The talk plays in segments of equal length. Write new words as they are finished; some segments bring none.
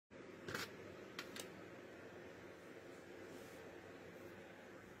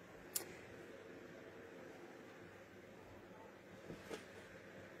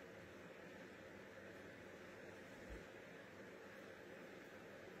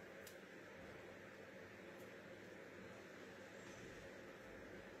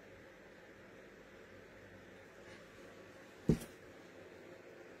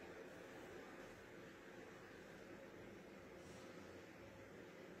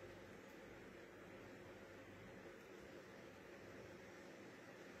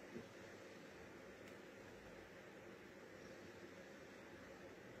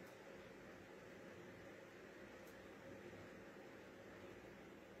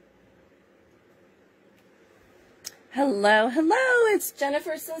Hello, hello, it's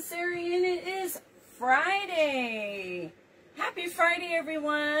Jennifer Sinceri and it is Friday. Happy Friday,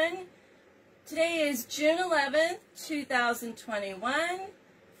 everyone. Today is June 11th, 2021.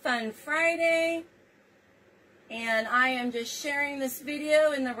 Fun Friday. And I am just sharing this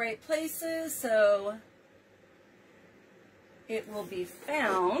video in the right places so it will be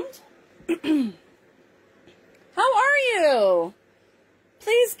found. How are you?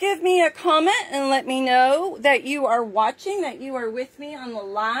 Please give me a comment and let me know that you are watching, that you are with me on the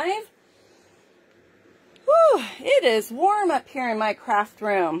live. Whew, it is warm up here in my craft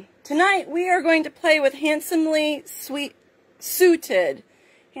room. Tonight we are going to play with Handsomely Suited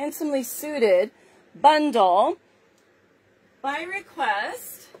bundle by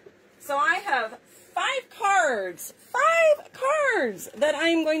request. So I have five cards that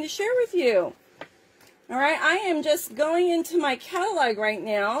I'm going to share with you. All right, I am just going into my catalog right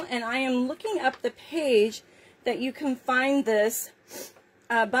now, and I am looking up the page that you can find this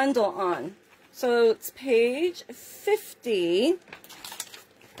bundle on. So it's page 50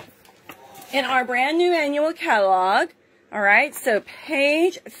 in our brand new annual catalog. All right, so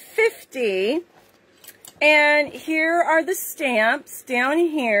page 50, and here are the stamps down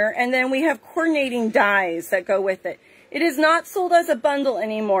here, and then we have coordinating dies that go with it. It is not sold as a bundle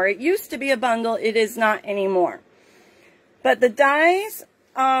anymore. It used to be a bundle. It is not anymore. But the dies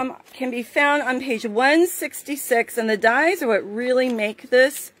can be found on page 166, and the dies are what really make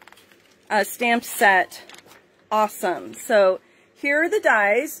this stamp set awesome. So here are the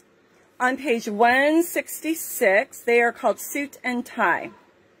dies on page 166. They are called Suit and Tie.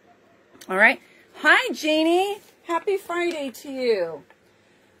 All right. Hi, Jeannie. Happy Friday to you.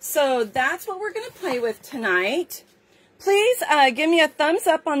 So that's what we're going to play with tonight. Please give me a thumbs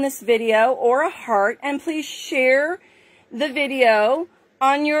up on this video or a heart, and please share the video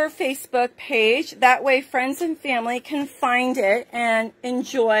on your Facebook page. That way friends and family can find it and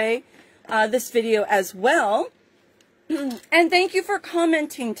enjoy this video as well. And thank you for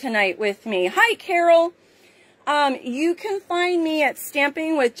commenting tonight with me. Hi, Carol. You can find me at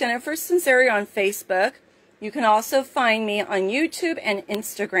Stamping with Jennifer Sinceri on Facebook. You can also find me on YouTube and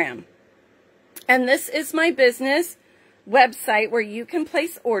Instagram. And this is my business website where you can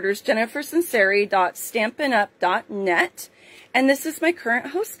place orders, jennifersinceri.stampinup.net, and this is my current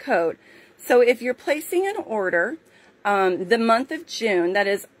host code. So if you're placing an order the month of June, that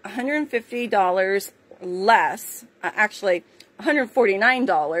is $150 less, actually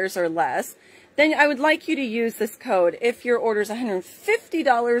 $149 or less, then I would like you to use this code. If your order is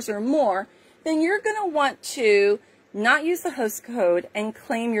 $150 or more, then you're going to want to not use the host code and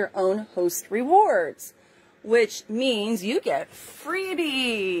claim your own host rewards, which means you get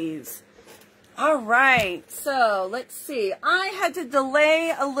freebies. All right, so let's see. I had to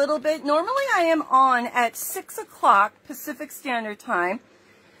delay a little bit. Normally I am on at 6 o'clock Pacific Standard Time,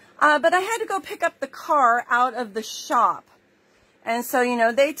 but I had to go pick up the car out of the shop. And so, you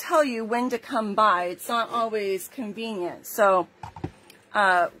know, they tell you when to come by. It's not always convenient. So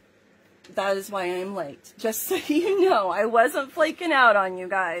that is why I'm late. Just so you know, I wasn't flaking out on you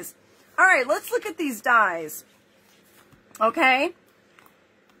guys. All right, let's look at these dies, okay?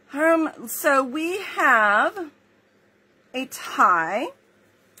 So we have a tie,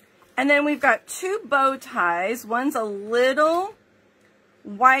 and then we've got two bow ties. One's a little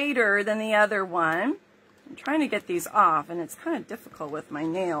wider than the other one. I'm trying to get these off, and it's kind of difficult with my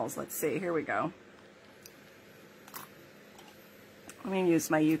nails. Let's see, here we go. Let me use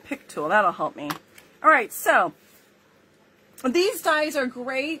my U-Pick tool, that'll help me. All right, so these dies are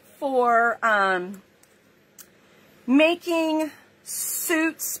great for making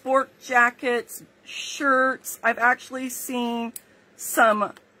suits, sport jackets, shirts. I've actually seen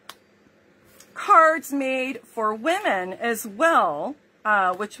some cards made for women as well,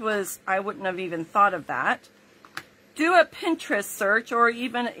 which was, I wouldn't have even thought of that. Do a Pinterest search or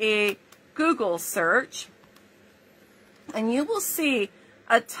even a Google search, and you will see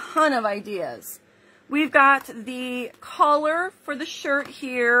a ton of ideas. We've got the collar for the shirt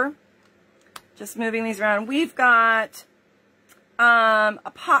here. Just moving these around. We've got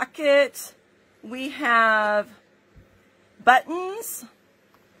a pocket. We have buttons.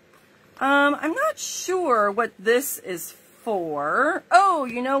 I'm not sure what this is for. Oh,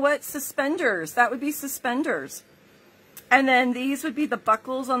 you know what? Suspenders. That would be suspenders. And then these would be the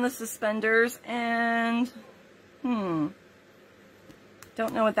buckles on the suspenders. And, don't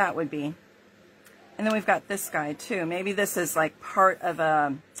know what that would be. And then we've got this guy too. Maybe this is like part of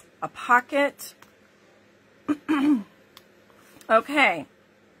a pocket. Okay.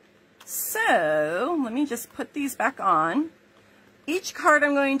 So let me just put these back on. Each card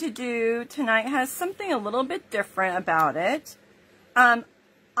I'm going to do tonight has something a little bit different about it. I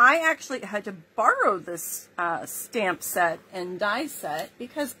actually had to borrow this stamp set and die set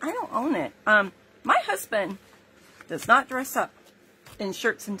because I don't own it. My husband does not dress up in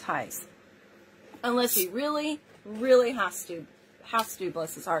shirts and ties unless he really, really has to,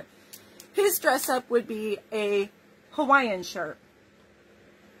 bless his heart. His dress up would be a Hawaiian shirt.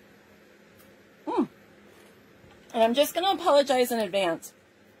 And I'm just going to apologize in advance.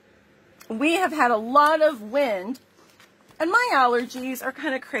 We have had a lot of wind, and my allergies are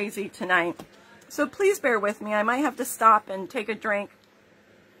kind of crazy tonight. So please bear with me. I might have to stop and take a drink.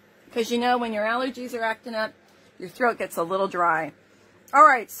 Because you know, when your allergies are acting up, your throat gets a little dry. All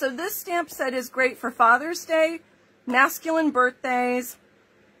right, so this stamp set is great for Father's Day, masculine birthdays,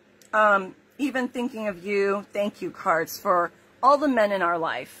 even thinking of you, thank you cards for all the men in our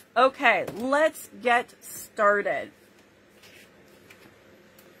life. Okay, let's get started.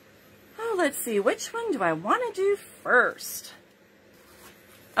 Oh, let's see, which one do I want to do first?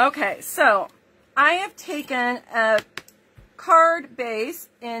 Okay, so I have taken a card base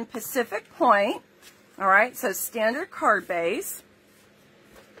in Pacific Point. All right, so standard card base.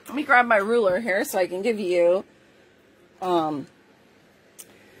 Let me grab my ruler here so I can give you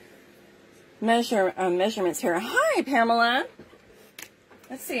measurements here. Hi, Pamela.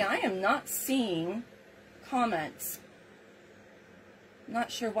 Let's see, I am not seeing comments. Not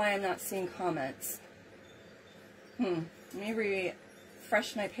sure why I'm not seeing comments. Let me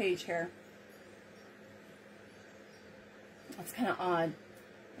refresh my page here. That's kind of odd.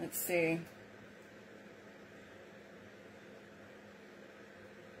 Let's see.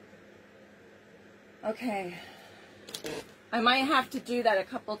 Okay. I might have to do that a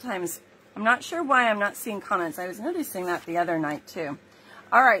couple times. I'm not sure why I'm not seeing comments. I was noticing that the other night too.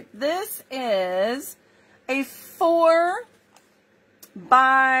 All right, this is a 4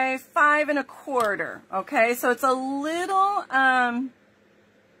 by 5 1/4. Okay, so it's a little,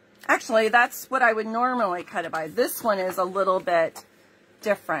 actually that's what I would normally cut it by. This one is a little bit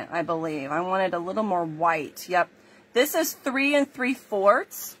different, I believe. I wanted a little more white. Yep, this is 3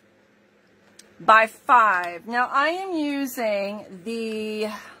 3/4 by 5. Now I am using the,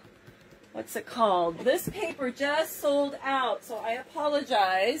 what's it called? This paper just sold out, so I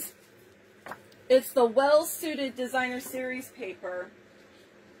apologize. It's the Well Suited Designer Series paper.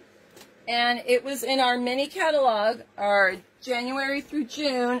 And it was in our mini catalog, our January through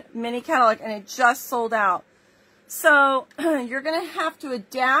June mini catalog, and it just sold out. So you're going to have to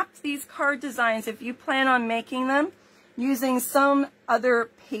adapt these card designs if you plan on making them using some other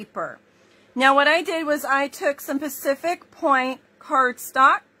paper. Now what I did was I took some Pacific Point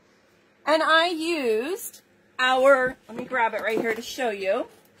cardstock, and I used our, let me grab it right here to show you,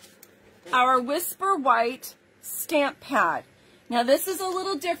 our Whisper White stamp pad. Now this is a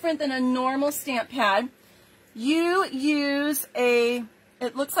little different than a normal stamp pad. You use a,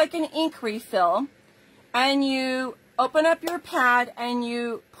 it looks like an ink refill, and you open up your pad and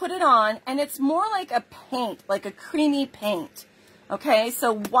you put it on, and it's more like a paint, like a creamy paint. Okay,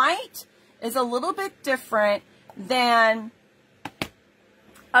 so white is a little bit different than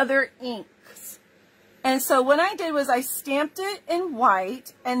other inks. And so what I did was I stamped it in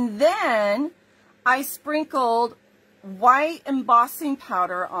white, and then I sprinkled white embossing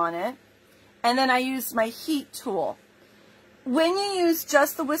powder on it, and then I used my heat tool. When you use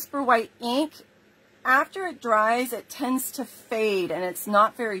just the Whisper White ink, after it dries, it tends to fade and it's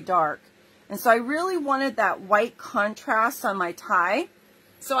not very dark. And so I really wanted that white contrast on my tie,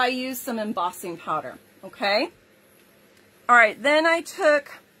 so I used some embossing powder, okay? All right, then I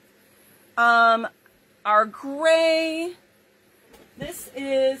took our gray. This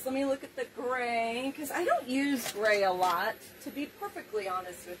is, let me look at the gray, because I don't use gray a lot, to be perfectly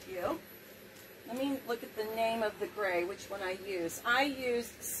honest with you. Let me look at the name of the gray, which one I use. I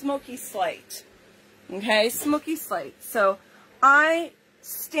use Smoky Slate. Okay, Smoky Slate. So I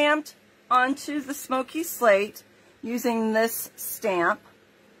stamped onto the Smoky Slate using this stamp.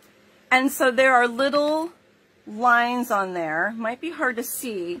 And so there are little lines on there. Might be hard to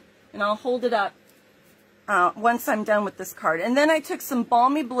see, and I'll hold it up once I'm done with this card. And then I took some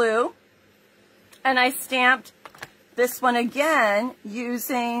Balmy Blue, and I stamped this one again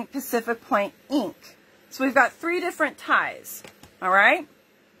using Pacific Point ink. So we've got 3 different ties, all right?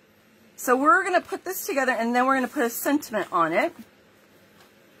 So we're going to put this together, and then we're going to put a sentiment on it.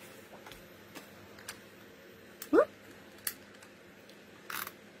 Whoop.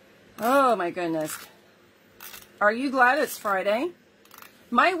 Oh my goodness. Are you glad it's Friday?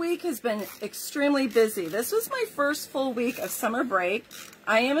 My week has been extremely busy. This was my first full week of summer break.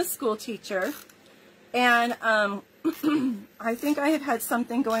 I am a school teacher, and I think I have had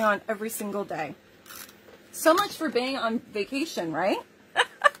something going on every single day. So much for being on vacation, right?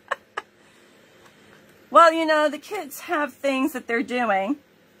 Well, you know, the kids have things that they're doing,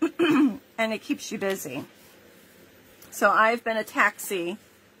 and it keeps you busy. So I've been a taxi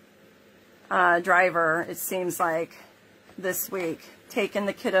driver, it seems like, this week, taking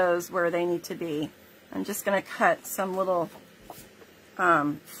the kiddos where they need to be. I'm just going to cut some little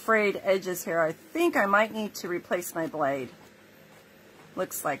frayed edges here. I think I might need to replace my blade.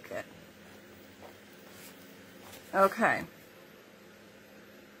 Looks like it. Okay.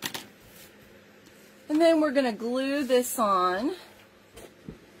 And then we're going to glue this on.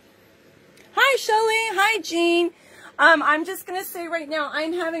 Hi, Shelly. Hi, Jean. I'm just going to say right now,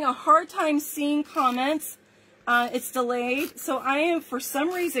 I'm having a hard time seeing comments. It's delayed. So I am, for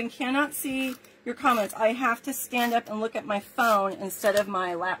some reason, cannot see your comments. I have to stand up and look at my phone instead of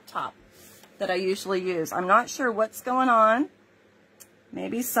my laptop that I usually use. I'm not sure what's going on.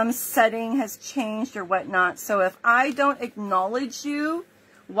 Maybe some setting has changed or whatnot. So if I don't acknowledge you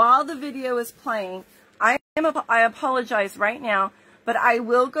while the video is playing, I apologize right now, but I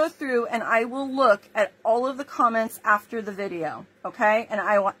will go through and I will look at all of the comments after the video, okay? And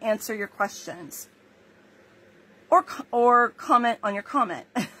I will answer your questions or comment on your comment.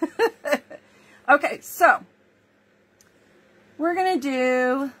 Okay, so we're going to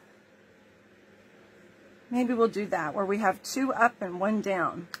do, maybe we'll do that where we have 2 up and 1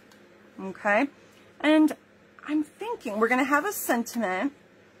 down, okay? And I'm thinking we're going to have a sentiment.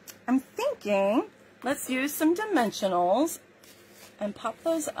 I'm thinking let's use some dimensionals and pop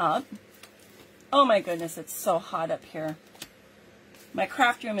those up. Oh my goodness, it's so hot up here. My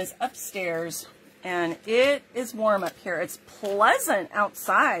craft room is upstairs and it is warm up here. It's pleasant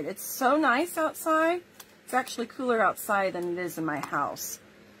outside. It's so nice outside. It's actually cooler outside than it is in my house.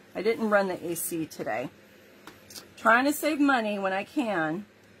 I didn't run the AC today. Trying to save money when I can.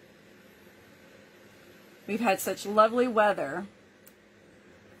 We've had such lovely weather.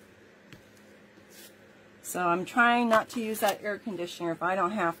 So I'm trying not to use that air conditioner if I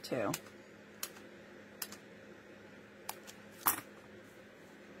don't have to.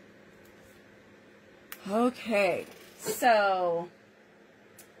 Okay, so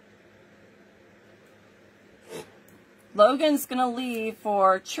Logan's gonna leave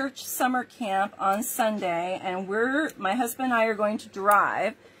for church summer camp on Sunday, and my husband and I are going to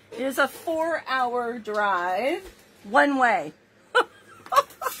drive. It is a 4-hour drive, one way.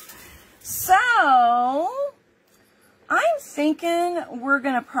 So I'm thinking we're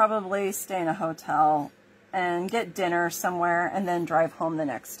gonna probably stay in a hotel and get dinner somewhere and then drive home the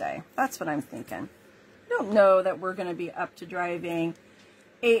next day. That's what I'm thinking. I don't know that we're gonna be up to driving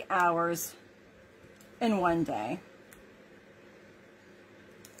 8 hours in one day.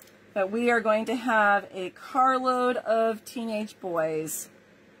 But we are going to have a carload of teenage boys.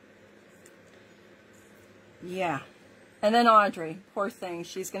 Yeah. And then Audrey, poor thing,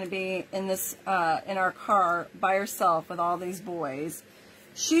 she's going to be in this in our car by herself with all these boys.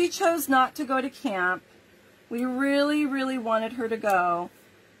 She chose not to go to camp. We really, really wanted her to go,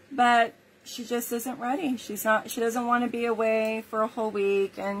 but she just isn't ready. She doesn't want to be away for a whole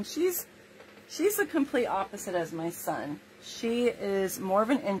week, and she's the complete opposite as my son. She is more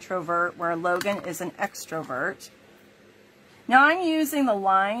of an introvert, where Logan is an extrovert. Now I'm using the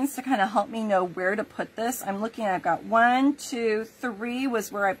lines to kind of help me know where to put this. I'm looking at, I've got 1, 2, 3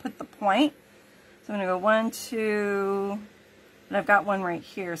 was where I put the point. So I'm going to go 1, 2, and I've got one right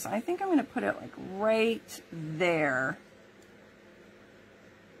here. So I think I'm going to put it like right there.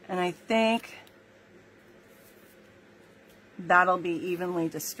 And I think that'll be evenly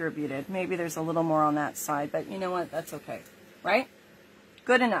distributed. Maybe there's a little more on that side, but you know what? That's okay, right?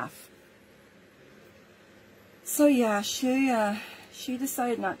 Good enough. So yeah, she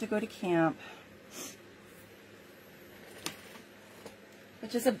decided not to go to camp,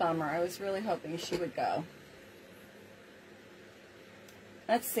 which is a bummer. I was really hoping she would go.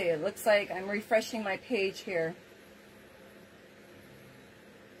 Let's see, it looks like I'm refreshing my page here.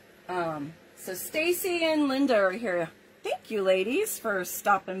 So Stacy and Linda are here. Thank you, ladies, for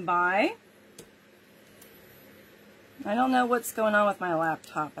stopping by. I don't know what's going on with my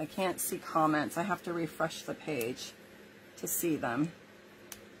laptop. I can't see comments. I have to refresh the page to see them.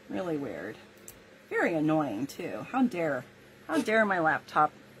 Really weird. Very annoying, too. How dare my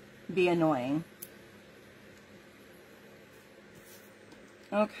laptop be annoying?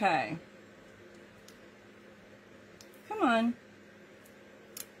 Okay. Come on.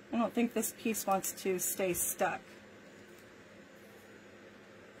 I don't think this piece wants to stay stuck.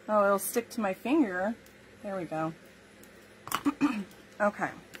 Oh, it'll stick to my finger. There we go. Okay.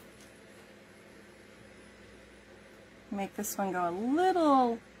 Make this one go a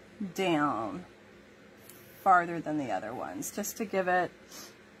little down farther than the other ones, just to give it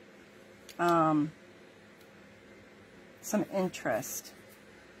some interest.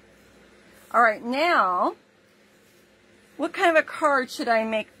 All right, now, what kind of a card should I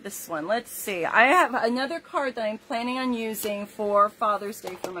make this one? Let's see. I have another card that I'm planning on using for Father's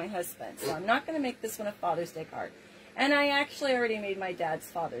Day for my husband. So I'm not going to make this one a Father's Day card. And I actually already made my dad's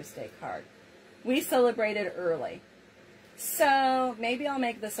Father's Day card. We celebrated early. So maybe I'll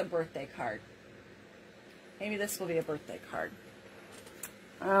make this a birthday card. Maybe this will be a birthday card.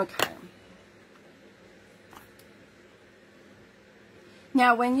 Okay.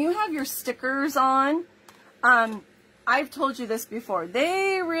 Now, when you have your stickers on, I've told you this before,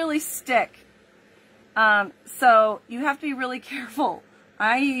 they really stick. So you have to be really careful.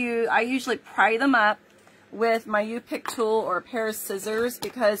 I usually pry them up with my U-Pick tool or a pair of scissors,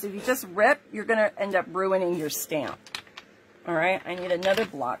 because if you just rip, you're going to end up ruining your stamp. All right, I need another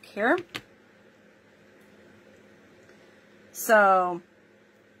block here. So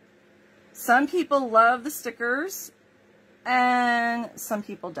some people love the stickers and some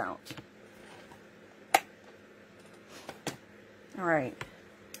people don't. All right,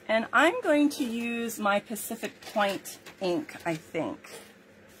 and I'm going to use my Pacific Point ink, I think.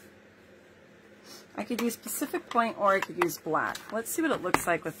 I could use Pacific Point or I could use black. Let's see what it looks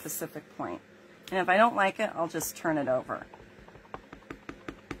like with Pacific Point. And if I don't like it, I'll just turn it over.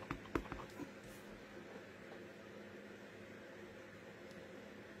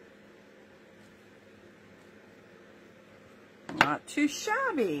 Not too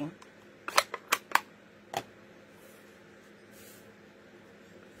shabby.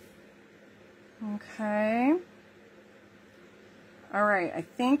 Okay. All right, I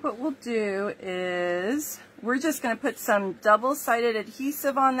think what we'll do is we're just going to put some double-sided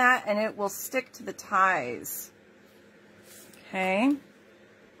adhesive on that, and it will stick to the ties. Okay.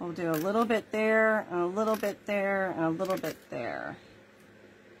 We'll do a little bit there, and a little bit there, and a little bit there.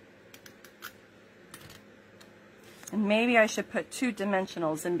 And maybe I should put 2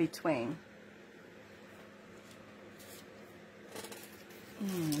 dimensionals in between.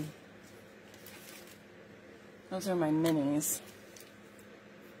 Those are my minis.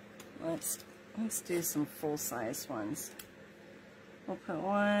 Let's do some full-size ones. We'll put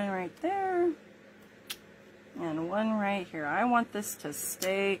one right there and one right here. I want this to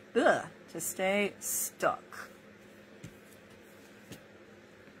stay stuck.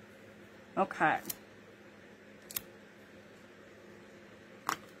 Okay.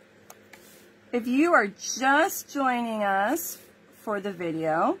 If you are just joining us for the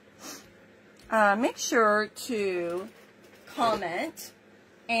video, make sure to comment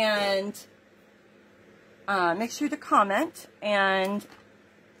and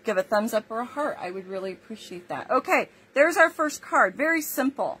give a thumbs up or a heart. I would really appreciate that. Okay, there's our first card. Very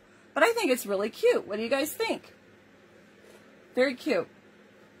simple, but I think it's really cute. What do you guys think? Very cute.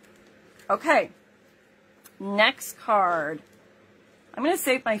 Okay, next card. I'm going to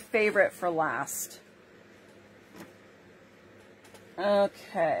save my favorite for last.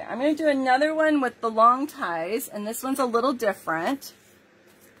 Okay, I'm going to do another one with the long ties, and this one's a little different.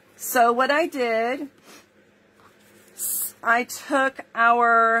 So what I did, I took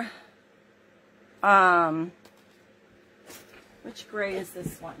our, which gray is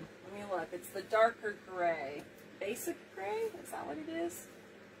this one? Let me look. It's the darker gray. Basic gray? Is that what it is?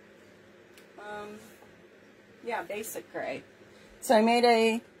 Yeah, basic gray. So I made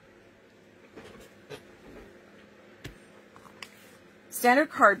a standard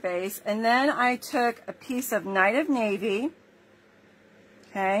card base, and then I took a piece of Night of Navy,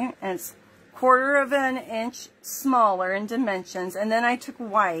 okay, and it's 1/4 of an inch smaller in dimensions, and then I took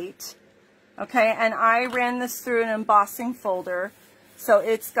white, okay, and I ran this through an embossing folder, so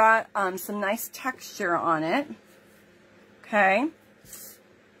it's got some nice texture on it, okay,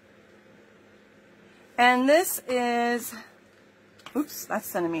 and this is, oops, that's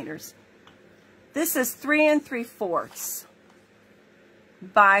centimeters. This is 3 3/4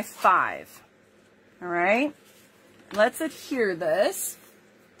 by 5. All right. Let's adhere this.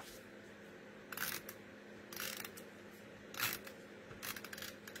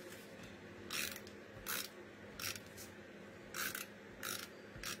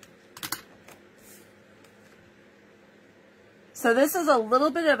 So this is a little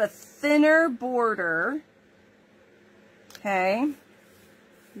bit of a thinner border. Okay.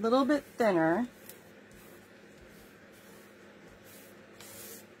 A little bit thinner.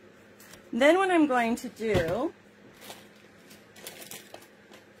 Then what I'm going to do,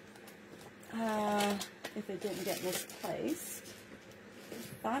 if it didn't get misplaced, I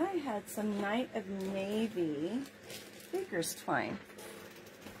thought I had some Night of Navy baker's twine.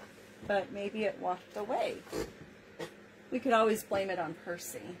 But maybe it walked away. We could always blame it on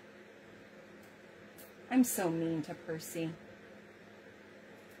Percy. I'm so mean to Percy.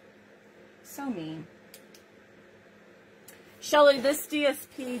 So mean. Shelly, this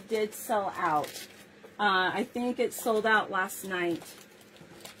DSP did sell out. I think it sold out last night.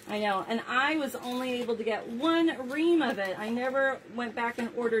 I know, and I was only able to get one ream of it. I never went back and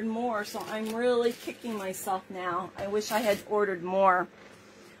ordered more, so I'm really kicking myself now. I wish I had ordered more.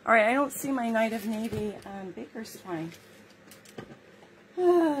 All right, I don't see my Night of Navy baker's twine.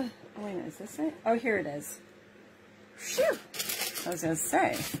 Oh, wait a minute, is this it? Oh, here it is. Phew! I was going to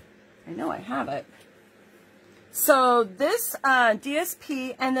say, I know I have it. So this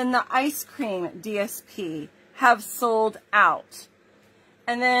DSP and then the ice cream DSP have sold out.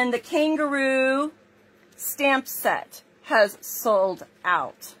 And then the kangaroo stamp set has sold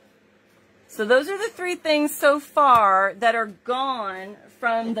out. So those are the three things so far that are gone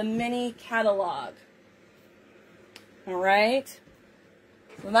from the mini catalog. All right.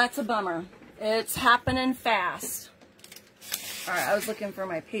 So that's a bummer. It's happening fast. All right, I was looking for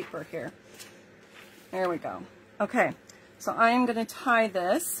my paper here. There we go. Okay, so I am going to tie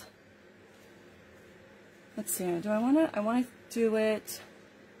this. Let's see, do I want to do it,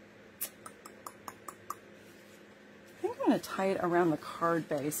 I think I'm going to tie it around the card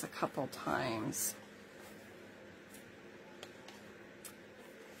base a couple times.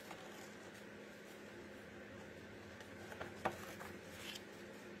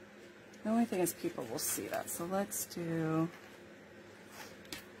 The only thing is people will see that, so let's do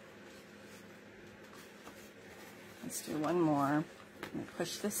one more. I'm going to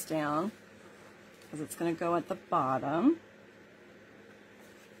push this down because it's going to go at the bottom.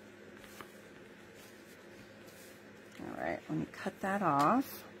 All right, let me cut that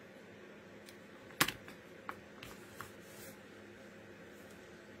off.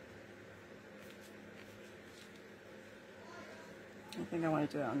 I think I want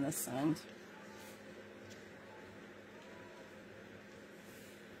to do it on this end.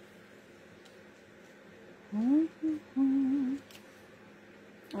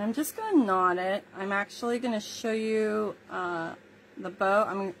 I'm just going to knot it. I'm actually going to show you the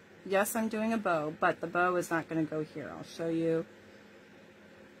bow. Yes, I'm doing a bow, but the bow is not going to go here. I'll show you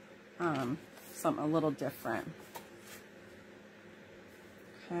something a little different.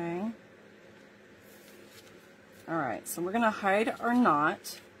 Okay. All right, so we're going to hide our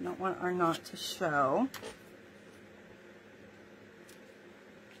knot. We don't want our knot to show.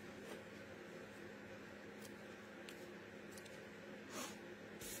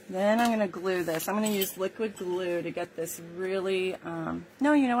 Then I'm going to glue this. I'm going to use liquid glue to get this really,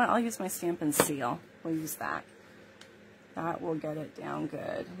 no, you know what? I'll use my Stampin' Seal. We'll use that. That will get it down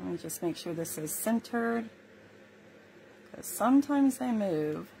good. Let me just make sure this is centered, because sometimes they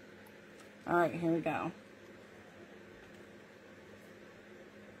move. All right, here we go.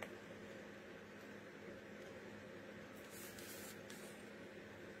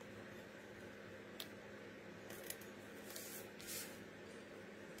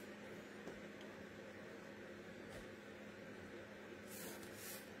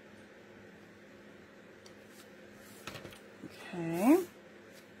 Okay.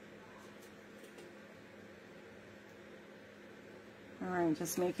 All right,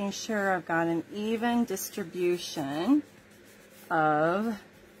 just making sure I've got an even distribution of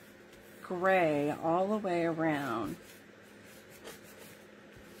gray all the way around.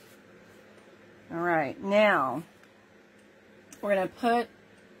 All right, now we're going to put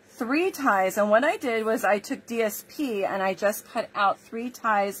 3 ties, and what I did was I took DSP and I just cut out 3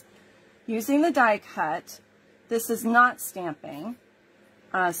 ties using the die cut. This is not stamping,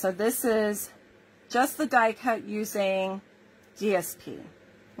 so this is just the die cut using DSP,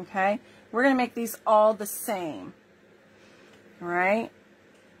 okay? We're going to make these all the same, all right?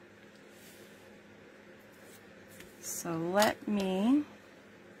 So let me,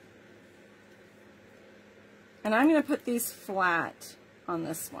 and I'm going to put these flat on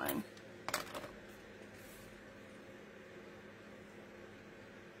this one.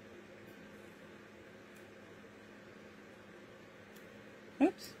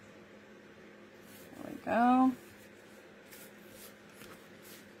 Oops. There we go.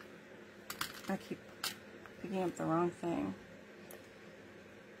 I keep picking up the wrong thing.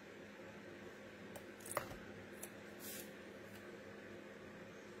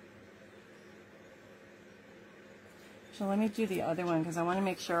 So let me do the other one because I want to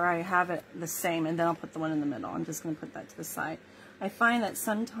make sure I have it the same, and then I'll put the one in the middle. I'm just going to put that to the side. I find that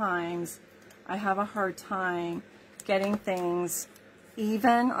sometimes I have a hard time getting things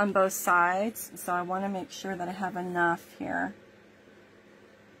even on both sides, so I want to make sure that I have enough here.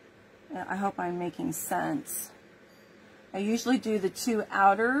 I hope I'm making sense. I usually do the 2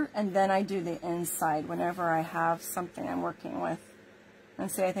 outer and then I do the inside whenever I have something I'm working with.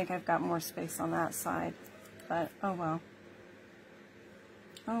 And see, I think I've got more space on that side, but oh well.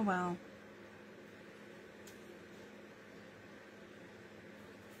 Oh well.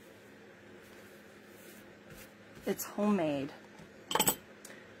 It's homemade.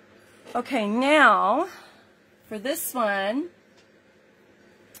 Okay, now for this one,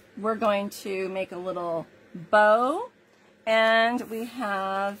 we're going to make a little bow, and we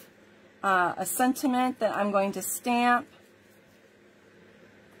have a sentiment that I'm going to stamp,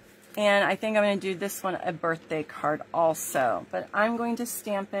 and I think I'm going to do this one a birthday card also, but I'm going to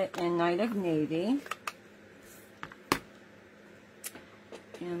stamp it in Night of Navy.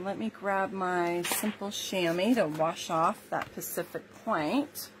 And let me grab my simple chamois to wash off that Pacific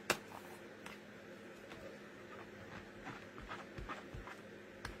Point.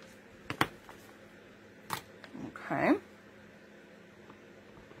 Okay.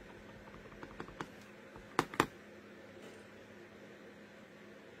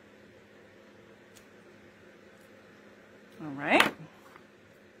 All right.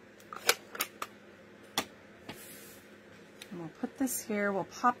 And we'll put this here, we'll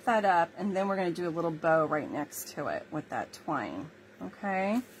pop that up, and then we're going to do a little bow right next to it with that twine.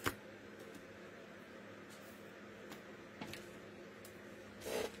 Okay.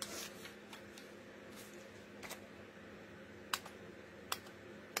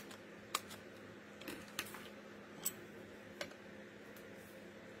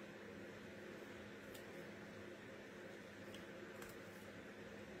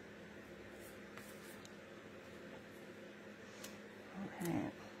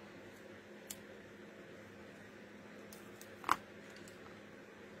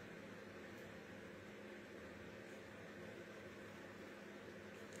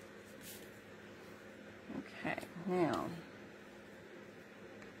 Okay, now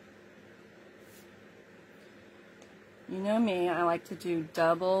you know me, I like to do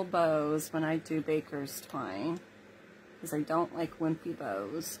double bows when I do baker's twine because I don't like wimpy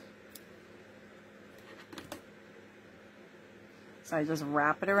bows. So I just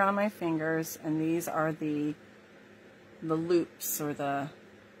wrap it around my fingers, and these are the loops or the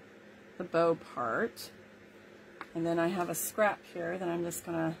bow part. And then I have a scrap here that I'm just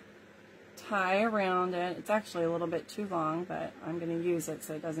gonna tie around it. It's actually a little bit too long, but I'm going to use it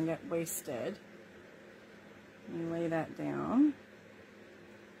so it doesn't get wasted. Let me lay that down.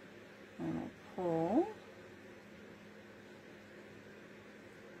 And I'll pull.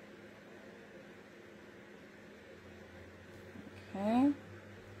 Okay.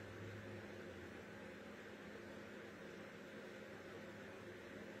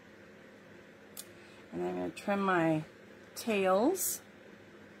 And I'm going to trim my tails.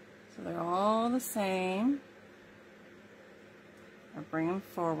 So they're all the same. Or bring them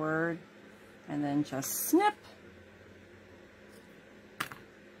forward and then just snip.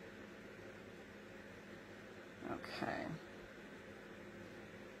 Okay.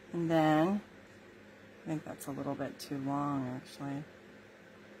 And then, I think that's a little bit too long actually.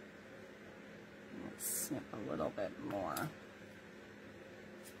 Let's snip a little bit more.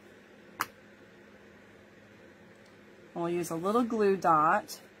 We'll use a little glue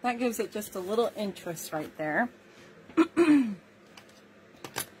dot. That gives it just a little interest right there. I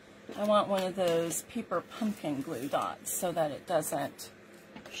want one of those paper pumpkin glue dots so that it doesn't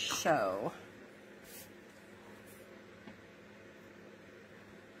show.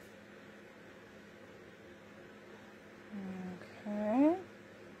 Okay.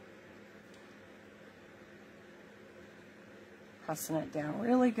 Pressing it down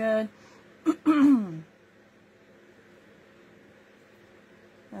really good.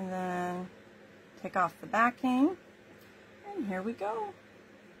 And then take off the backing, and here we go.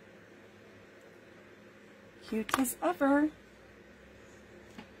 Cute as ever.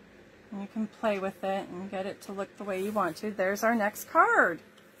 And you can play with it and get it to look the way you want to. There's our next card.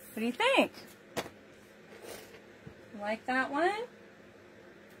 What do you think? You like that one?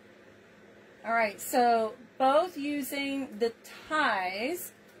 All right, so both using the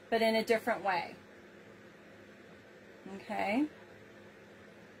ties, but in a different way. Okay.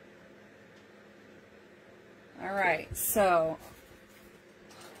 All right, so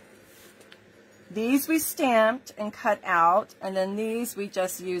these we stamped and cut out, and then these we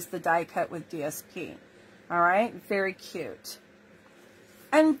just used the die cut with DSP. All right, very cute.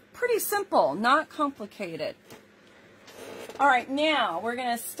 And pretty simple, not complicated. All right, now we're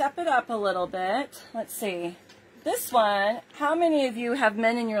gonna step it up a little bit. Let's see, This one, how many of you have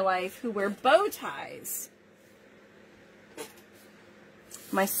men in your life who wear bow ties?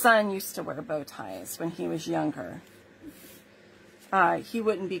 My son used to wear bow ties when he was younger. He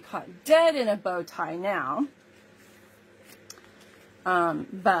wouldn't be caught dead in a bow tie now.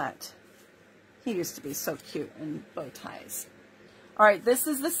 But he used to be so cute in bow ties. All right, this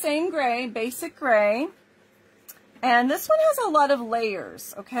is the same gray, basic gray. And this one has a lot of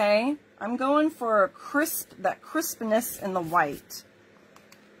layers, okay? I'm going for that crispness in the white.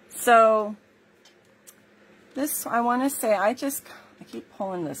 So this, I want to say, I keep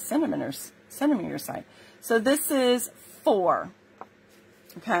pulling the centimeter side. So this is 4,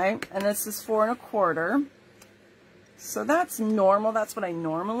 okay? And this is 4 1/4. So that's normal. That's what I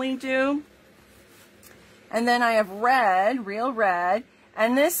normally do. And then I have red, real red.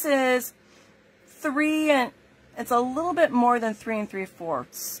 And this is 3 and... It's a little bit more than 3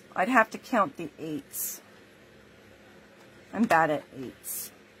 3/4. I'd have to count the 8s. I'm bad at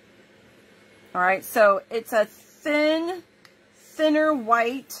 8s. All right, so it's a thinner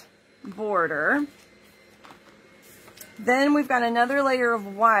white border. Then we've got another layer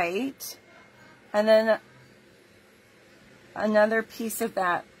of white, and then another piece of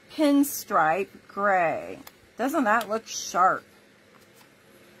that pinstripe gray. Doesn't that look sharp?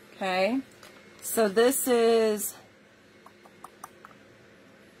 Okay. So this is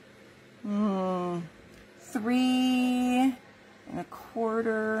 3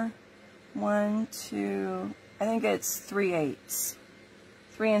 1/4, 1, 2, I think it's 3/8,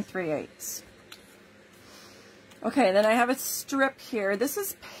 3 3/8. Okay, then I have a strip here. This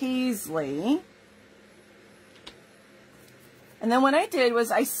is paisley. And then what I did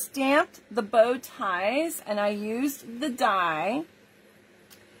was I stamped the bow ties and I used the die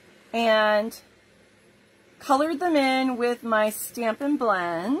and colored them in with my Stampin'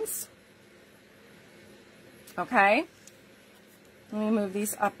 blends. Okay. Let me move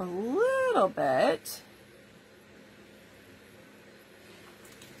these up a little bit.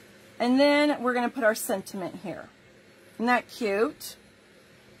 And then we're going to put our sentiment here. Isn't that cute?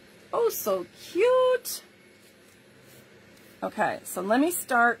 Oh, so cute. Okay, so let me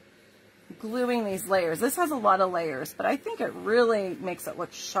start gluing these layers. This has a lot of layers, but I think it really makes it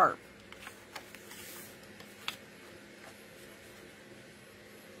look sharp.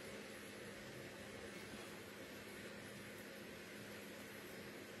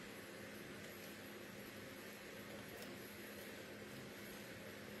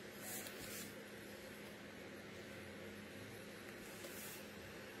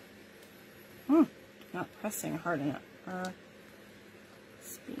 Not pressing hard enough.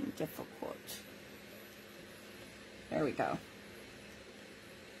 It's being difficult. There we go.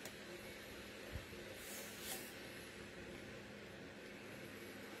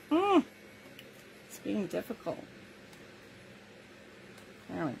 It's being difficult.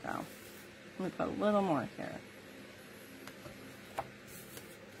 There we go. Let me put a little more here.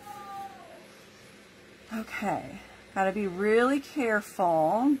 Okay. Got to be really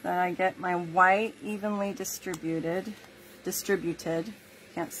careful that I get my white evenly distributed.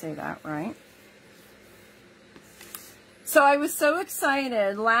 Can't say that right. So I was so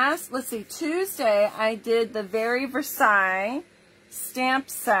excited. Tuesday I did the Very Versailles stamp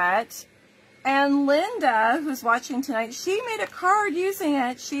set. And Linda, who's watching tonight, she made a card using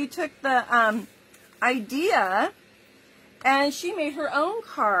it. She took the idea and she made her own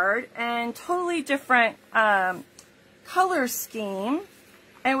card and totally different color scheme.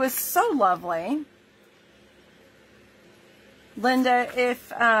 It was so lovely. Linda,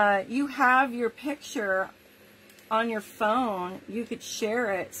 if you have your picture on your phone, you could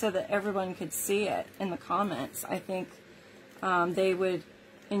share it so that everyone could see it in the comments. I think they would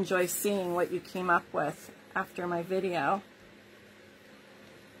enjoy seeing what you came up with after my video.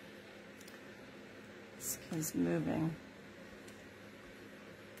 This is moving.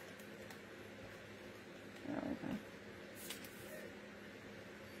 There we go.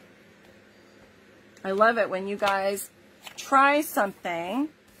 I love it when you guys try something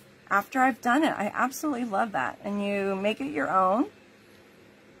after I've done it. I absolutely love that. And you make it your own.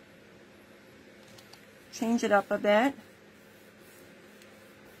 Change it up a bit.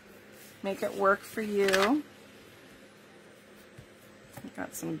 Make it work for you.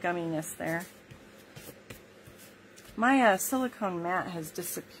 Got some gumminess there. My silicone mat has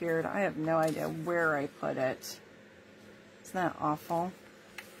disappeared. I have no idea where I put it. Isn't that awful?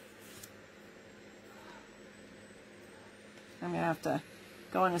 I'm going to have to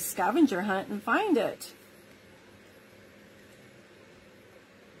go on a scavenger hunt and find it.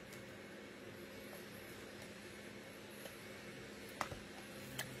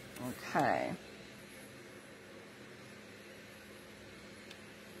 Okay.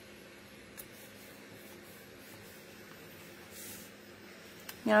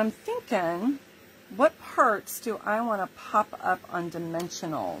 Now I'm thinking, what parts do I want to pop up on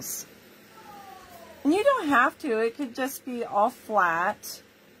dimensionals? And you don't have to. It could just be all flat.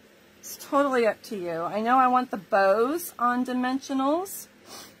 It's totally up to you. I know I want the bows on dimensionals.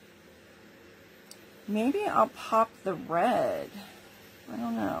 Maybe I'll pop the red. I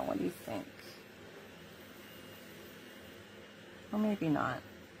don't know. What do you think? Or maybe not.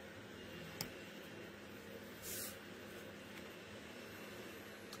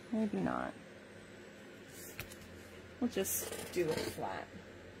 Maybe not. We'll just do it flat.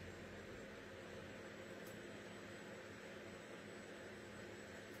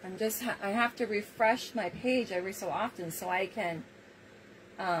 I have to refresh my page every so often so I can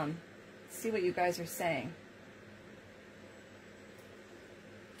see what you guys are saying.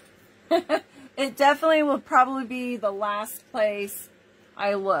 It definitely will probably be the last place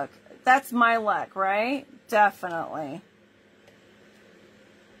I look. That's my luck, right? Definitely.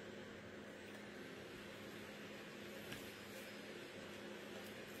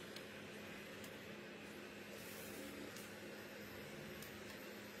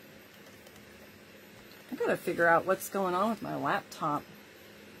 I gotta figure out what's going on with my laptop.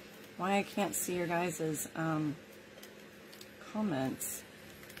 Why I can't see your guys' comments.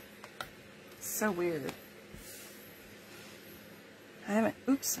 So weird. I haven't,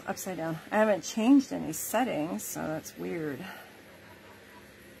 oops, upside down. I haven't changed any settings, so that's weird.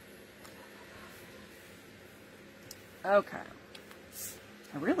 Okay.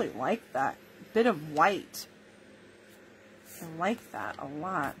 I really like that bit of white. I like that a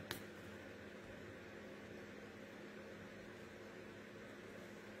lot.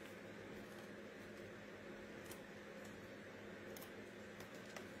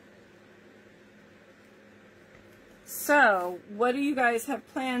 So, what do you guys have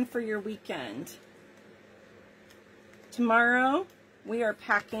planned for your weekend? Tomorrow, we are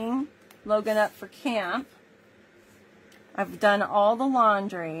packing Logan up for camp. I've done all the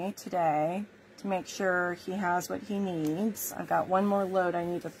laundry today to make sure he has what he needs. I've got one more load I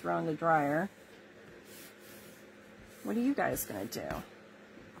need to throw in the dryer. What are you guys going to do?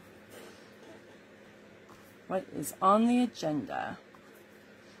 What is on the agenda?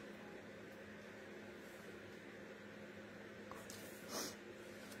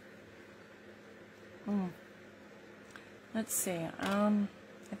 Let's see. I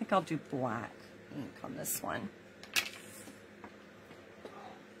think I'll do black ink on this one.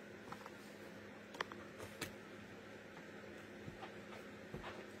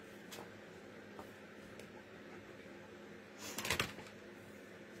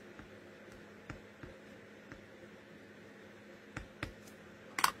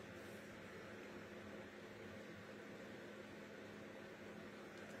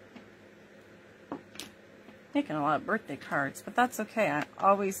 Making a lot of birthday cards, but that's okay. I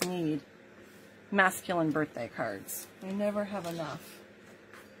always need masculine birthday cards. I never have enough.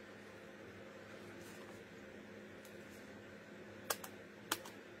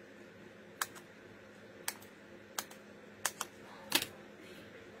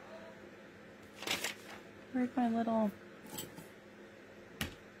 Where's my little...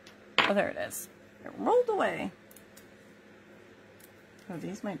 Oh, there it is. It rolled away. Oh,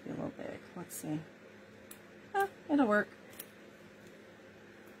 these might be a little big. Let's see. It'll work.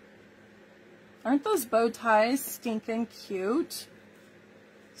 Aren't those bow ties stinking cute?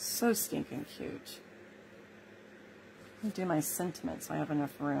 So stinking cute. Let me do my sentiment so I have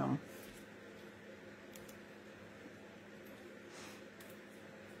enough room.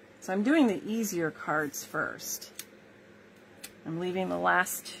 So I'm doing the easier cards first. I'm leaving the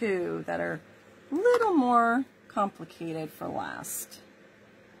last two that are a little more complicated for last.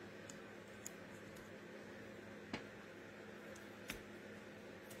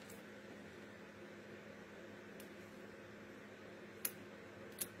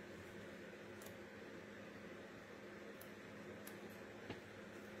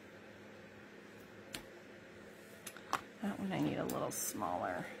 That one I need a little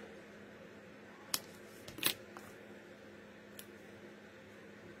smaller.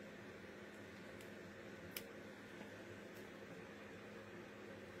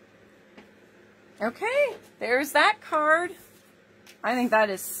 Okay, there's that card. I think that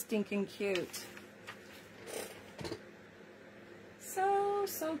is stinking cute.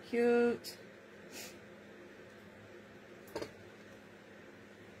 So cute.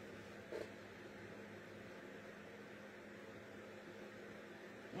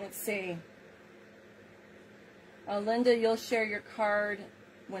 Let's see. Linda, you'll share your card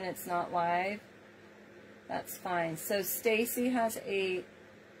when it's not live. That's fine. So Stacy has a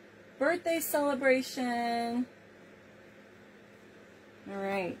birthday celebration. All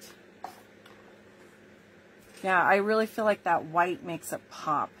right. Yeah, I really feel like that white makes it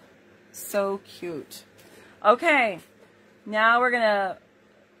pop. So cute. Okay, now we're gonna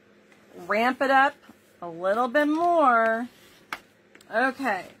ramp it up a little bit more.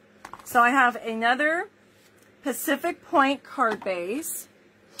 Okay, so I have another Pacific Point card base.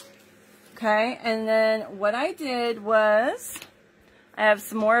 Okay, and then what I did was, I have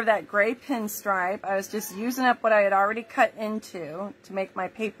some more of that gray pinstripe. I was just using up what I had already cut into to make my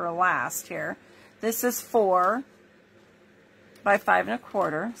paper last here. This is 4 by 5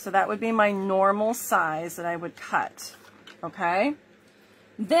 1/4, so that would be my normal size that I would cut. Okay,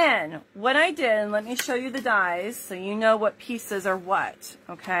 then what I did, and let me show you the dies so you know what pieces are what.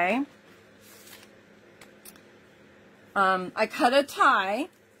 Okay, I cut a tie,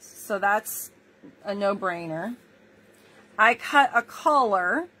 so that's a no-brainer. I cut a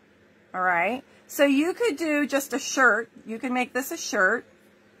collar. All right, so you could do just a shirt. You could make this a shirt,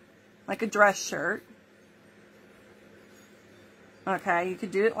 like a dress shirt. Okay, you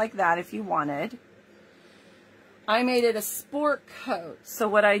could do it like that if you wanted. I made it a sport coat. So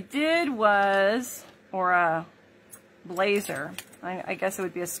what I did was, or a blazer, I guess it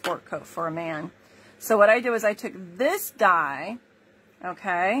would be a sport coat for a man. So what I did was I took this die,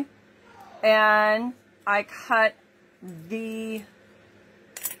 okay, and I cut the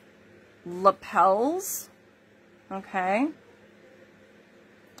lapels, okay.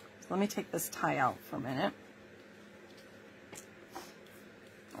 So let me take this tie out for a minute.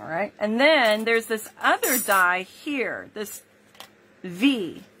 All right, and then there's this other die here, this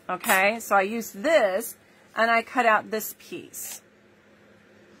V, okay? So I used this, and I cut out this piece.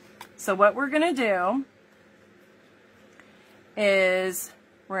 So what we're going to do is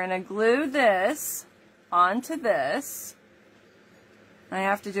we're going to glue this onto this. I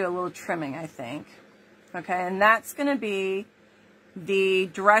have to do a little trimming, I think. Okay, and that's going to be the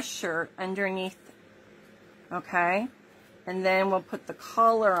dress shirt underneath, okay? And then we'll put the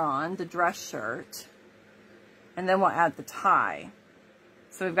collar on, the dress shirt, and then we'll add the tie.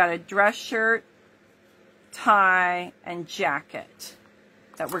 So we've got a dress shirt, tie, and jacket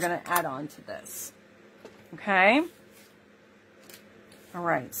that we're going to add on to this. Okay? All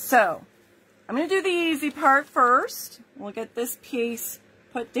right, so I'm going to do the easy part first. We'll get this piece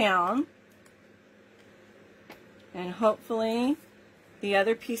put down, and hopefully the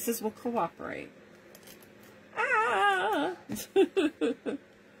other pieces will cooperate. Ah!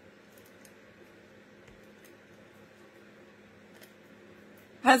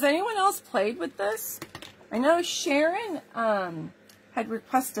 Has anyone else played with this? I know Sharon had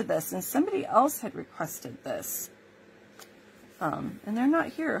requested this, and somebody else had requested this. And they're not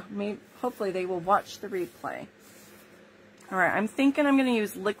here. Maybe, hopefully they will watch the replay. All right, I'm thinking I'm going to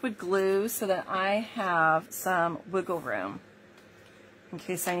use liquid glue so that I have some wiggle room in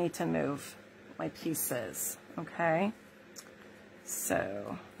case I need to move my pieces. Okay,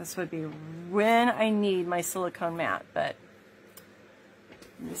 so this would be when I need my silicone mat, but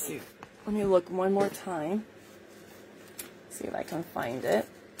let me see. Let me look one more time. See if I can find it.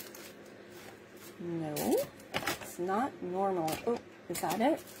 No, it's not normal. Oh, is that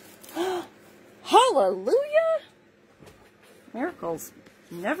it? Hallelujah! Miracles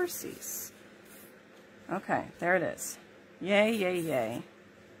never cease. Okay, there it is. Yay, yay, yay.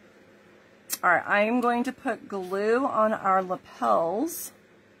 All right, I am going to put glue on our lapels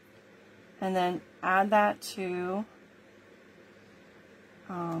and then add that to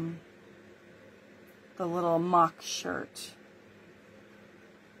the little mock shirt.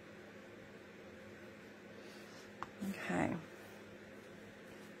 Okay.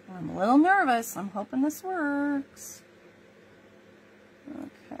 I'm a little nervous. I'm hoping this works.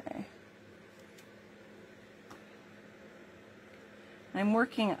 Okay. I'm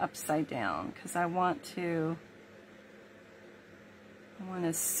working upside down because I want to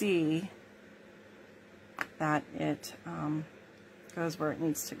see that it goes where it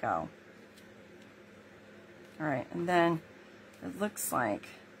needs to go. All right, and then it looks like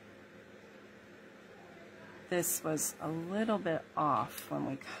this was a little bit off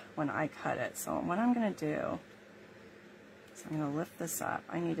when I cut it. So what I'm going to do is I'm going to lift this up.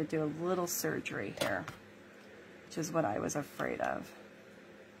 I need to do a little surgery here, which is what I was afraid of.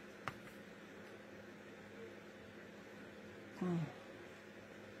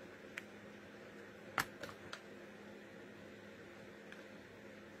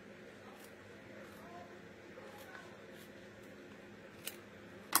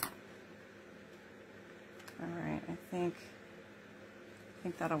 All right, I think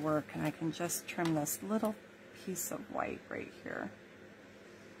that'll work, and I can just trim this little piece of white right here.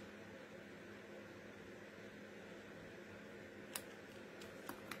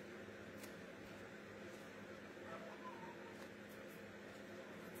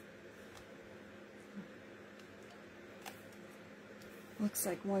 Looks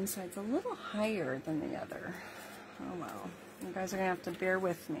like one side's a little higher than the other. Oh well, you guys are gonna have to bear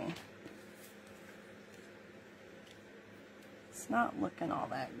with me. It's not looking all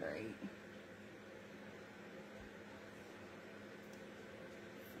that great.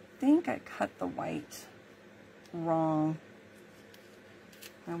 I think I cut the white wrong.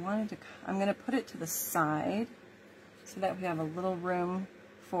 I'm gonna put it to the side so that we have a little room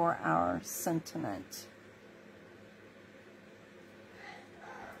for our sentiment.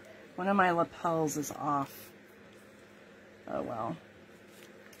 One of my lapels is off. Oh well.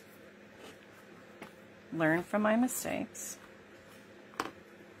 Learn from my mistakes.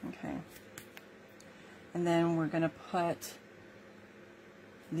 Okay. And then we're going to put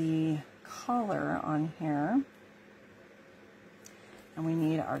the collar on here. And we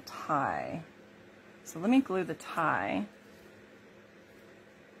need our tie. So let me glue the tie.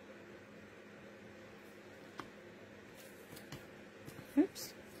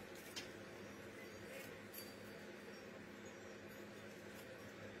 Oops.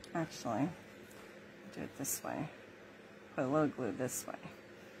 Actually, do it this way. Put a little glue this way.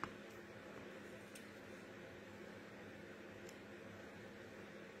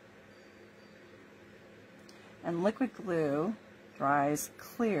 And liquid glue dries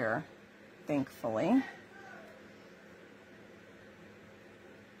clear, thankfully.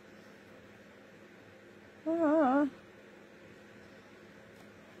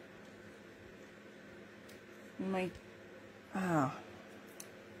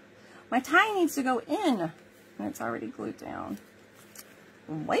 My tie needs to go in, and it's already glued down.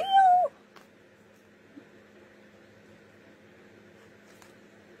 Well,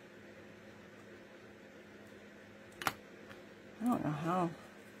 I don't know how.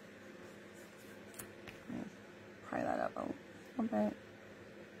 Let me pry that up a little bit.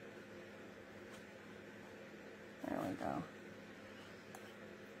 There we go.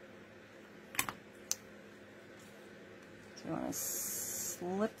 So you want to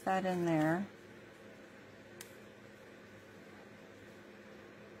slip that in there.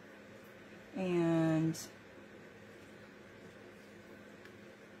 And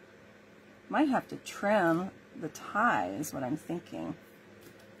might have to trim the tie is what I'm thinking.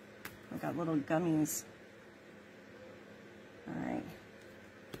 I've got little gummies. All right.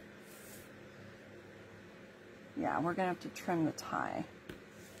 Yeah, we're gonna have to trim the tie.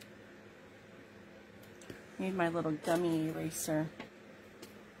 Need my little gummy eraser.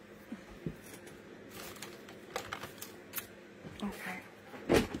 Okay.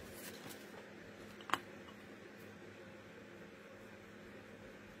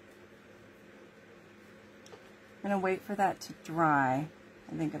 I'm going to wait for that to dry.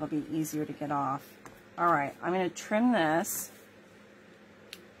 I think it'll be easier to get off. All right, I'm going to trim this.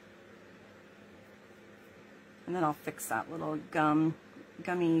 And then I'll fix that little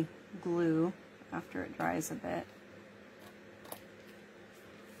gummy glue after it dries a bit.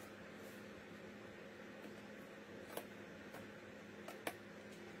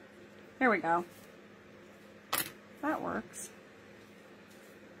 There we go. That works.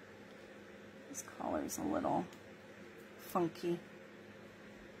 This collar's a little funky.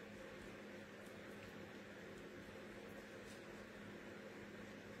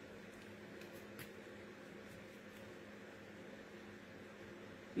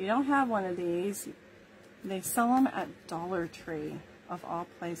 If you don't have one of these, they sell them at Dollar Tree, of all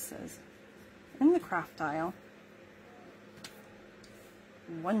places, in the craft aisle.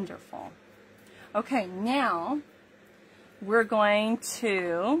 Wonderful. Okay, now we're going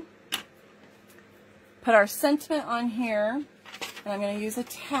to put our sentiment on here, and I'm going to use a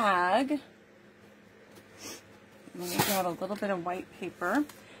tag. I'm going to grab a little bit of white paper,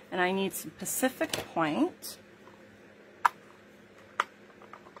 and I need some Pacific Point.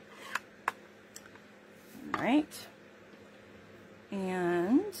 All right,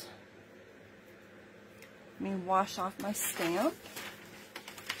 and let me wash off my stamp,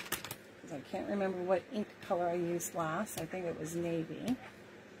 because I can't remember what ink color I used last. I think it was navy.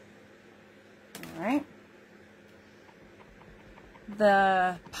 All right.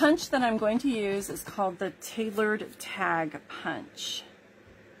 The punch that I'm going to use is called the Tailored Tag Punch.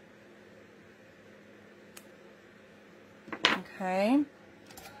 Okay.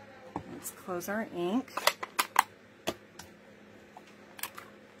 Let's close our ink.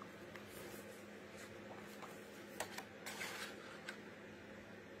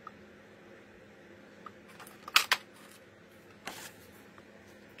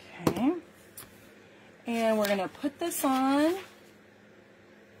 Okay. And we're going to put this on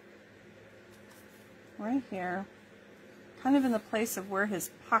right here, kind of in the place of where his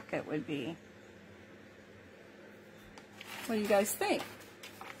pocket would be. What do you guys think?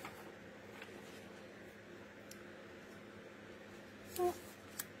 Well,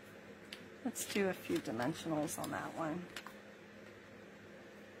 let's do a few dimensionals on that one.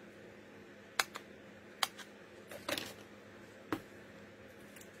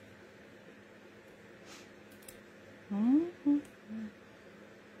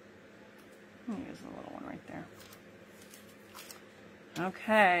 Let me use a little one right there.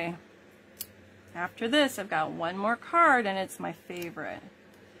 Okay. After this, I've got one more card, and it's my favorite.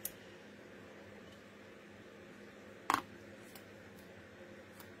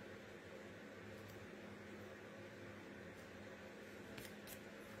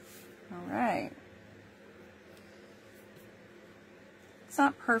 All right. It's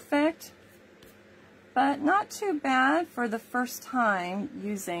not perfect, but not too bad for the first time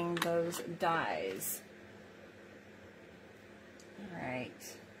using those dies. All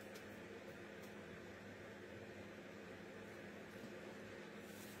right.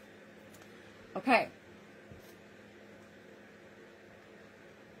 Okay.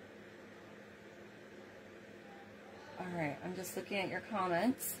 All right, I'm just looking at your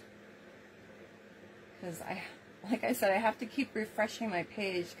comments because like I said, I have to keep refreshing my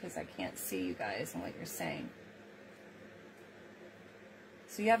page because I can't see you guys and what you're saying.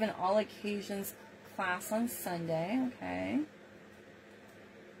 So you have an all occasions class on Sunday, okay.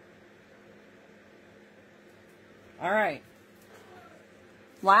 All right.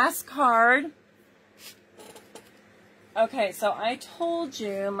 Last card. Okay, so I told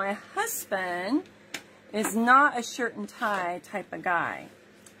you my husband is not a shirt and tie type of guy.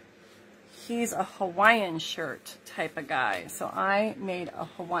 He's a Hawaiian shirt type of guy. So I made a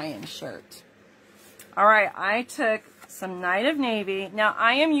Hawaiian shirt. All right, I took some Night of Navy. Now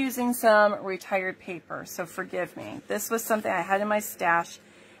I am using some retired paper, so forgive me. This was something I had in my stash,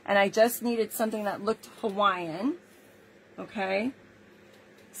 and I just needed something that looked Hawaiian. Okay,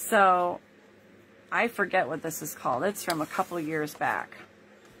 so I forget what this is called. It's from a couple of years back.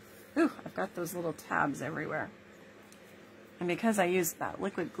 Ooh, I've got those little tabs everywhere. And because I used that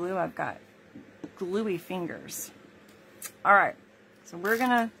liquid glue, I've got gluey fingers. All right, so we're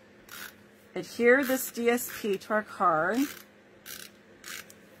gonna adhere this DSP to our card.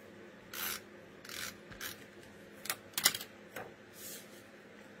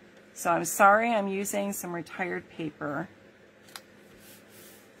 So I'm sorry, I'm using some retired paper.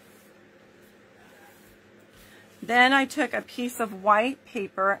 Then I took a piece of white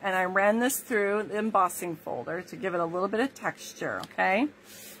paper and I ran this through the embossing folder to give it a little bit of texture, okay?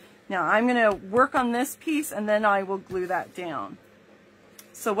 Now I'm going to work on this piece and then I will glue that down.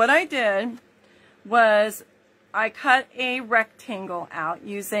 So what I did was I cut a rectangle out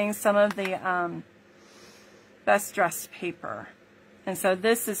using some of the Best Dressed paper. And so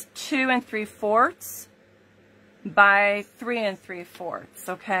this is 2 3/4 by 3 3/4,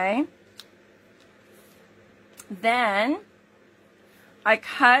 okay? Then I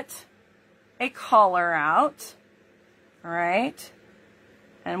cut a collar out, all right?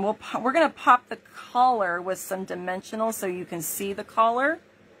 And we're going to pop the collar with some dimensional so you can see the collar.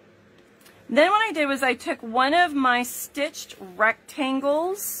 Then what I did was I took one of my stitched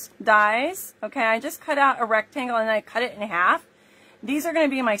rectangles dies, okay? I just cut out a rectangle and I cut it in half. These are going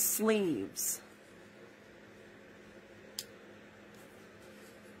to be my sleeves.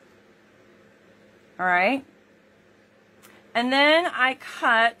 All right? And then I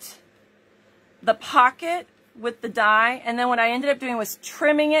cut the pocket with the die, and then what I ended up doing was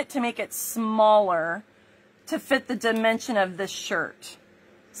trimming it to make it smaller to fit the dimension of this shirt.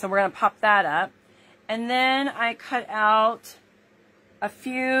 So we're going to pop that up. And then I cut out a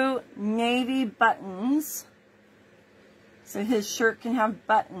few navy buttons. So his shirt can have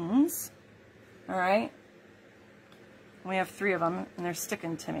buttons. All right. We have 3 of them, and they're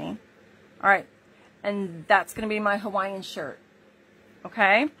sticking to me. All right. And that's going to be my Hawaiian shirt.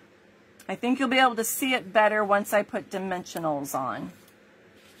 Okay? I think you'll be able to see it better once I put dimensionals on.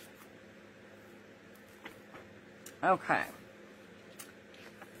 Okay.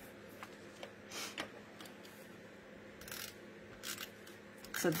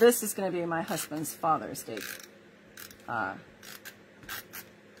 So this is going to be my husband's Father's Day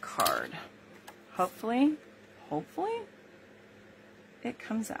card. Hopefully it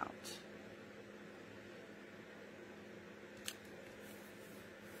comes out.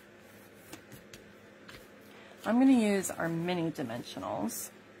 I'm going to use our mini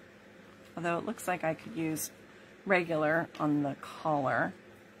dimensionals, although it looks like I could use regular on the collar.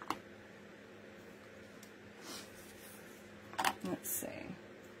 Let's see.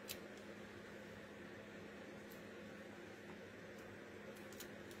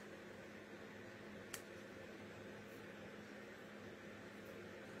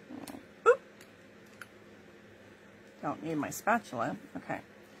 Don't need my spatula. Okay.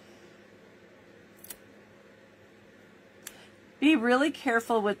 Be really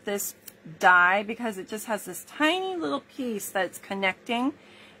careful with this die because it just has this tiny little piece that's connecting,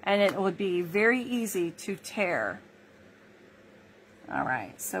 and it would be very easy to tear. All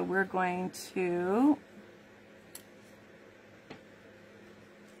right, so we're going to,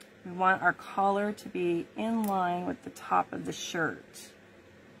 we want our collar to be in line with the top of the shirt.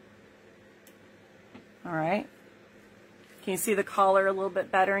 All right. Can you see the collar a little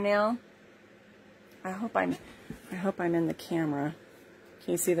bit better now? I hope I'm in the camera.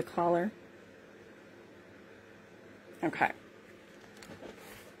 Can you see the collar? Okay.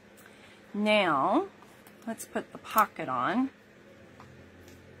 Now, let's put the pocket on.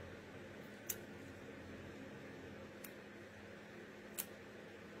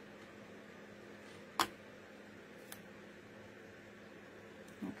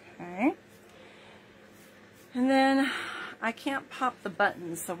 Okay. And then I can't pop the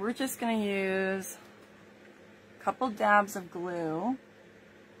buttons, so we're just going to use a couple dabs of glue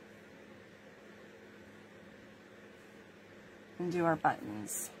and do our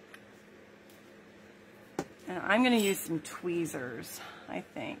buttons. And I'm going to use some tweezers, I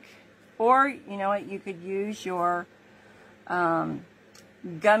think. Or, you know what, you could use your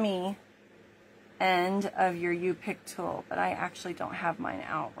gummy end of your U-pick tool, but I actually don't have mine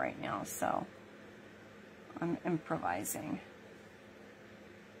out right now, so I'm improvising.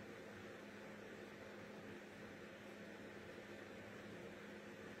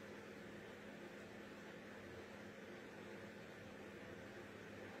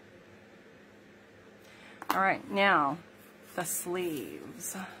 All right, now the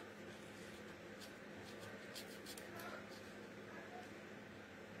sleeves.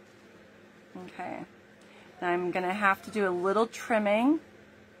 Okay, now I'm going to have to do a little trimming,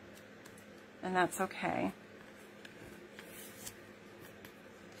 and that's okay.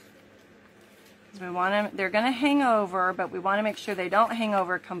 We want them, they're going to hang over, but we want to make sure they don't hang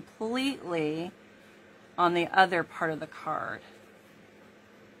over completely on the other part of the card.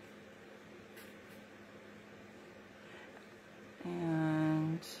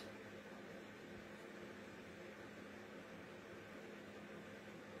 And let's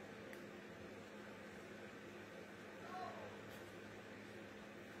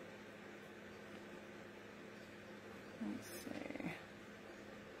see.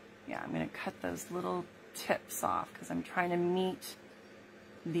 Yeah, I'm going to cut those little tips off because I'm trying to meet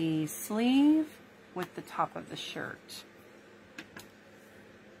the sleeve with the top of the shirt.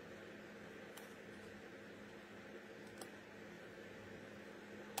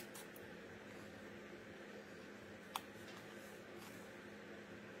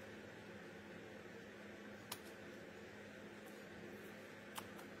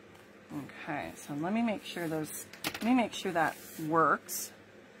 Okay, so let me make sure that works.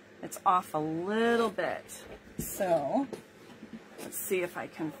 It's off a little bit. So let's see if I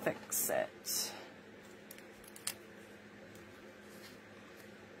can fix it.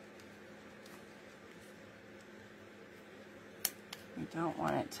 We don't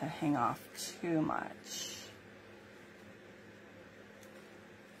want it to hang off too much.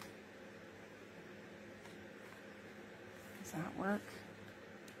 Does that work?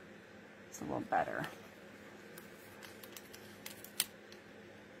 It's a little better.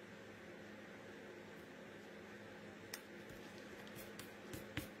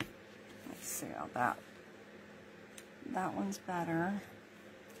 Let's see how that one's better.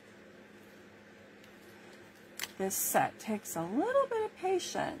 This set takes a little bit of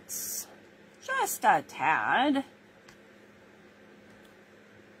patience, just a tad.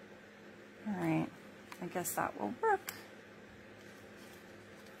 All right, I guess that will work.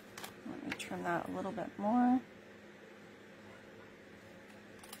 Let me trim that a little bit more.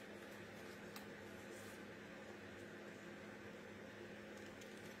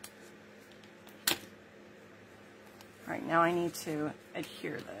 All right, now I need to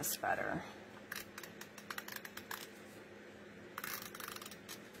adhere this better.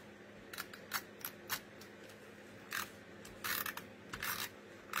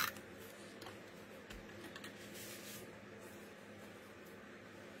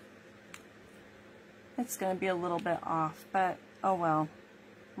 It's going to be a little bit off, but oh well,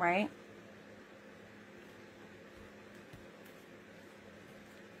 right?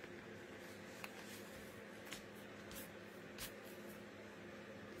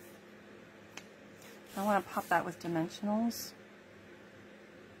 I want to pop that with dimensionals.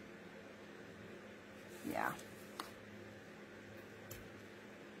 Yeah.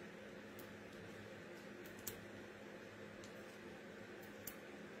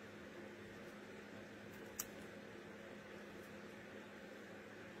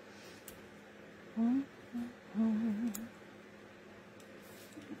 Okay.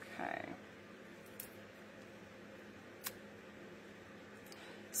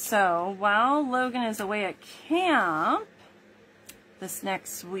 So while Logan is away at camp this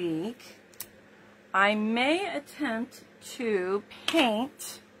next week, I may attempt to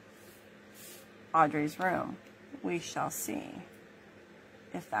paint Audrey's room. We shall see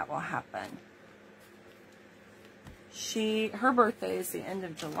if that will happen. Her birthday is the end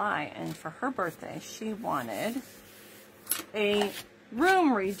of July, and for her birthday, she wanted a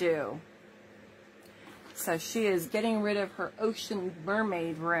room redo. So she is getting rid of her Ocean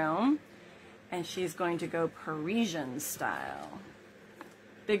Mermaid room, and she's going to go Parisian style.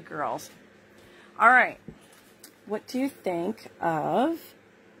 Big girls. All right. What do you think of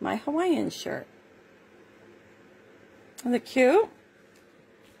my Hawaiian shirt? Isn't it cute?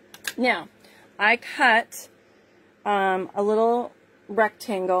 Now, I cut a little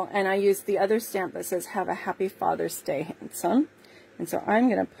rectangle, and I used the other stamp that says, "Have a happy Father's Day, handsome." And so I'm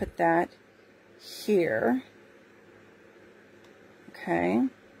going to put that here. Okay.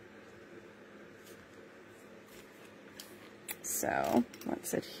 So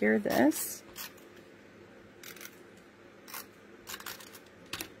let's adhere this.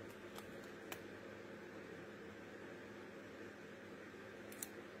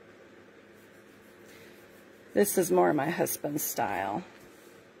 This is more my husband's style.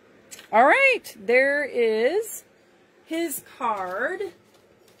 All right, there is his card.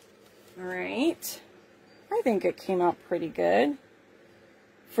 All right. I think it came out pretty good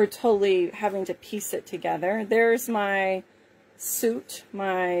for totally having to piece it together. There's my suit,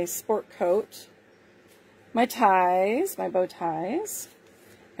 my sport coat, my ties, my bow ties,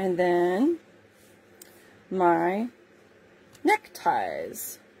 and then my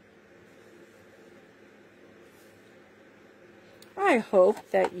neckties. I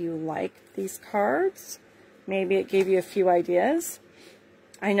hope that you liked these cards. Maybe it gave you a few ideas.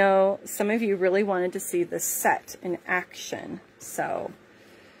 I know some of you really wanted to see the set in action, so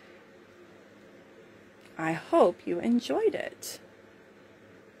I hope you enjoyed it.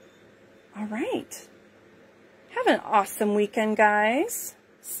 All right. Have an awesome weekend, guys.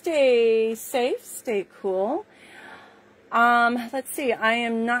 Stay safe, stay cool. Let's see, I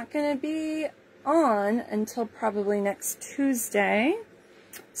am not going to be on until probably next Tuesday.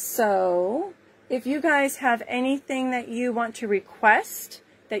 So if you guys have anything that you want to request,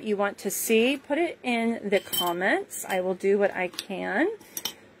 that you want to see, put it in the comments. I will do what I can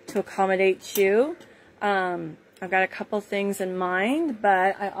to accommodate you. I've got a couple things in mind,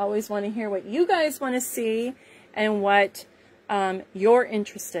 but I always want to hear what you guys want to see and what you're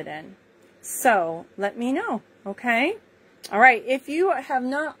interested in. So let me know, okay? All right, if you have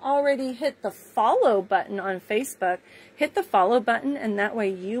not already hit the follow button on Facebook, hit the follow button, and that way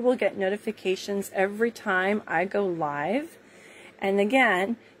you will get notifications every time I go live. And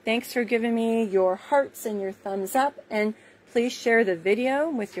again, thanks for giving me your hearts and your thumbs up, and please share the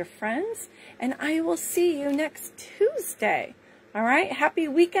video with your friends, and I will see you next Tuesday. All right, happy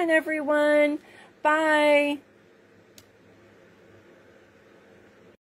weekend, everyone. Bye.